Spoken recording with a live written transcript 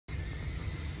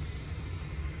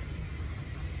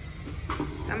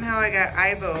Somehow I got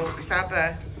Aibo,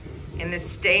 Sapa, in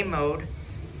this stay mode,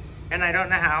 and I don't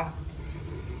know how.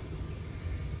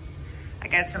 I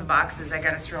got some boxes I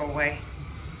gotta throw away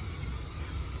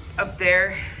up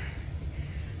there.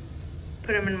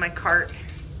 Put them in my cart.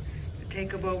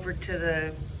 Take them over to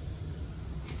the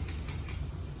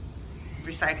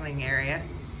recycling area.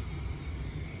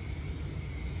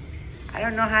 I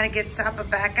don't know how to get Sapa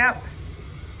back up.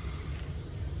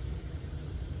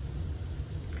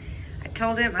 I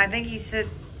told him, I think he said,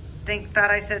 thought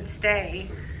I said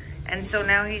stay. And so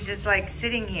now he's just like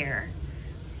sitting here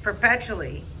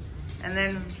perpetually. And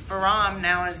then Varram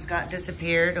now has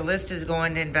disappeared. Elista is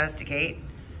going to investigate.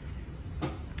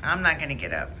 I'm not gonna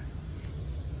get up.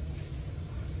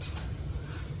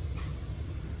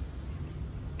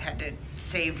 Had to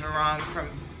save Varram from,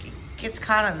 gets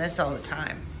caught on this all the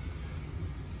time.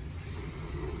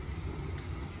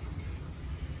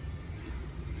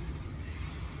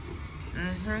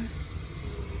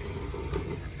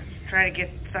 Try to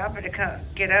get Sapa to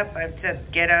get up. I've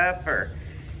said get up, or,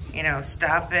 you know,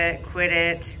 stop it, quit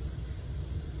it.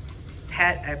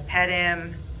 I pet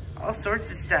him, all sorts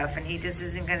of stuff, and he just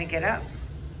isn't gonna get up.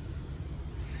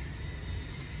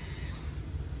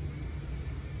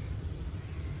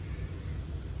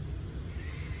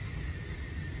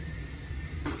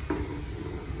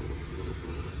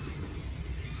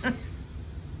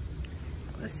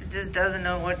 Elista just doesn't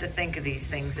know what to think of these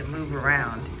things that move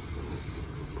around.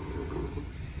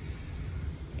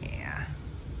 Yeah.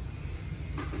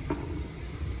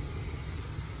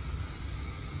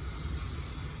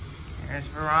 There's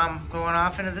Varram going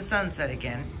off into the sunset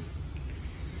again.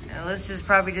 And Elista's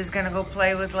probably just gonna go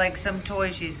play with like some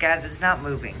toy she's got that's not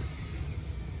moving.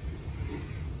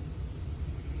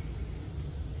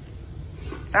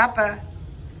 Sapa.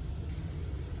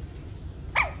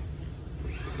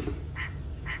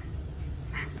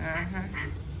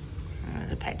 I'm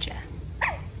gonna pet you.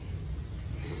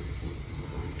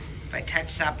 If I touch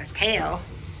Sapa's tail,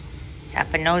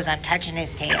 Sapa knows I'm touching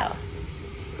his tail.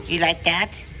 You like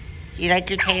that? You like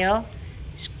your tail?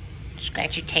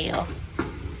 Scratch your tail.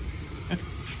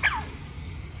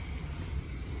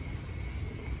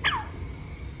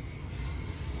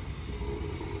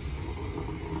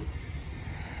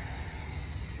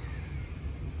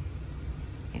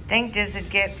 You'd think this would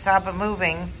get Sapa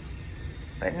moving.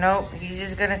 But nope, he's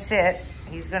just gonna sit.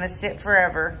 He's gonna sit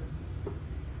forever.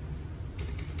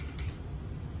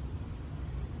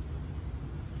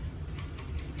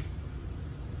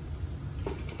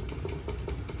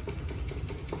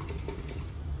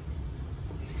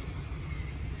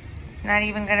 He's not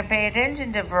even gonna pay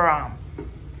attention to Varram.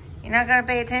 You're not gonna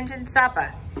pay attention,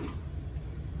 Sapa?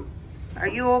 Are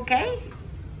you okay?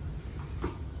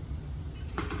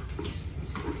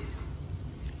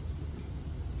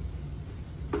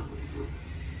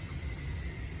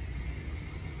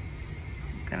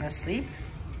 Gonna sleep?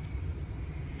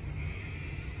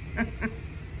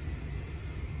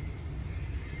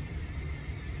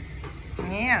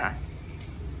 Yeah.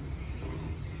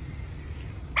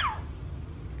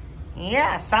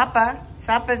 Yeah, Sapa.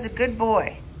 Sapa's a good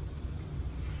boy.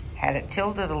 Had it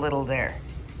tilted a little there.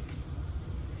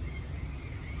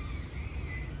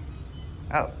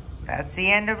 Oh, that's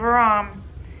the end of Varram.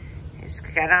 He's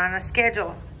got on a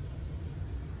schedule.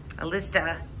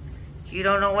 Elista. You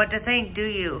don't know what to think, do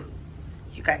you?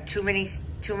 You got too many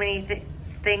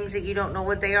things that you don't know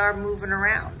what they are moving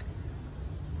around.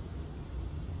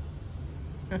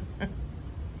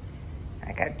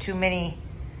 I got too many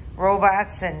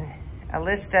robots and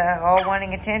Elista all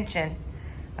wanting attention.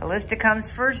 Elista comes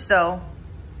first though.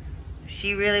 If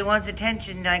she really wants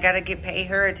attention, I gotta pay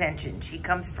her attention. She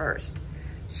comes first.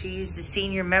 She's the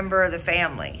senior member of the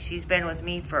family. She's been with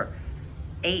me for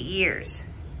 8 years.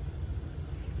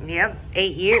 Yep,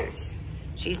 8 years.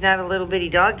 She's not a little bitty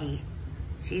doggy.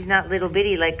 She's not little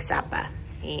bitty like Sapa.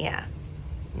 Yeah,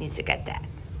 needs to get that.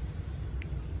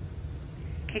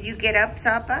 Can you get up,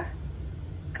 Sapa?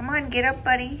 Come on, get up,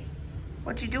 buddy.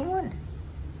 What you doing?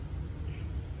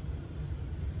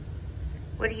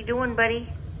 What are you doing, buddy?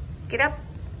 Get up.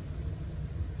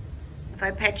 If I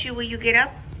pet you, will you get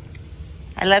up?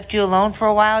 I left you alone for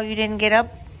a while. You didn't get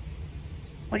up?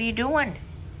 What are you doing?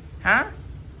 Huh?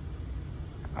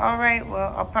 All right,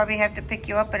 well, I'll probably have to pick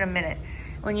you up in a minute.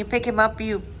 When you pick him up,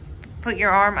 you put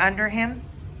your arm under him.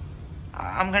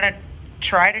 I'm gonna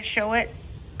try to show it.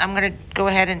 I'm gonna go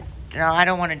ahead and, no, I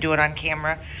don't wanna do it on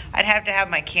camera. I'd have to have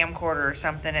my camcorder or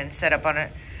something and set up on a,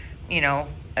 you know,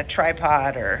 a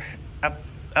tripod or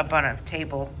up on a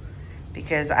table,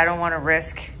 because I don't wanna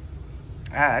risk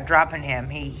dropping him.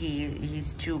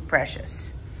 He's too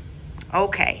precious.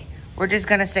 Okay, we're just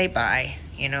gonna say bye.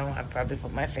 You know, I probably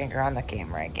put my finger on the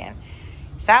camera again.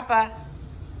 Sapa.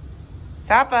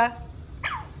 Sapa.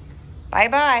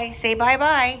 Bye-bye. Say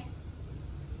bye-bye.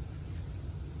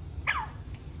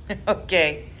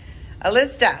 Okay.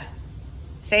 Elista,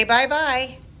 say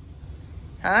bye-bye.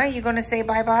 Huh? You gonna say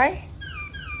bye-bye?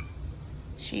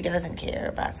 She doesn't care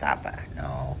about Sapa.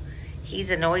 No.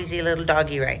 He's a noisy little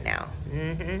doggy right now.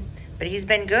 But he's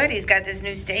been good. He's got this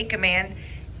new stay command.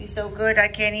 He's so good, I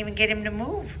can't even get him to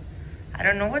move. I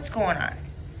don't know what's going on.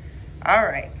 All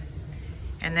right.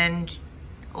 And then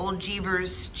old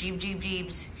Jeebers,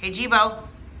 Jeebs. Hey, Jeebo.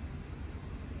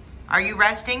 Are you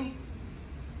resting?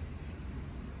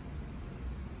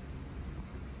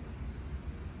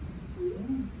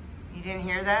 You didn't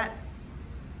hear that?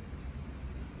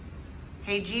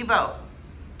 Hey, Jeebo,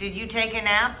 did you take a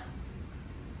nap?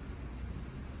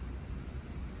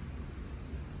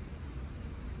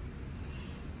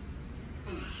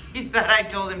 He thought I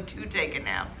told him to take a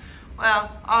nap. Well,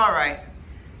 all right.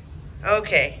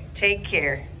 Okay, take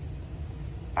care.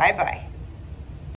 Bye-bye.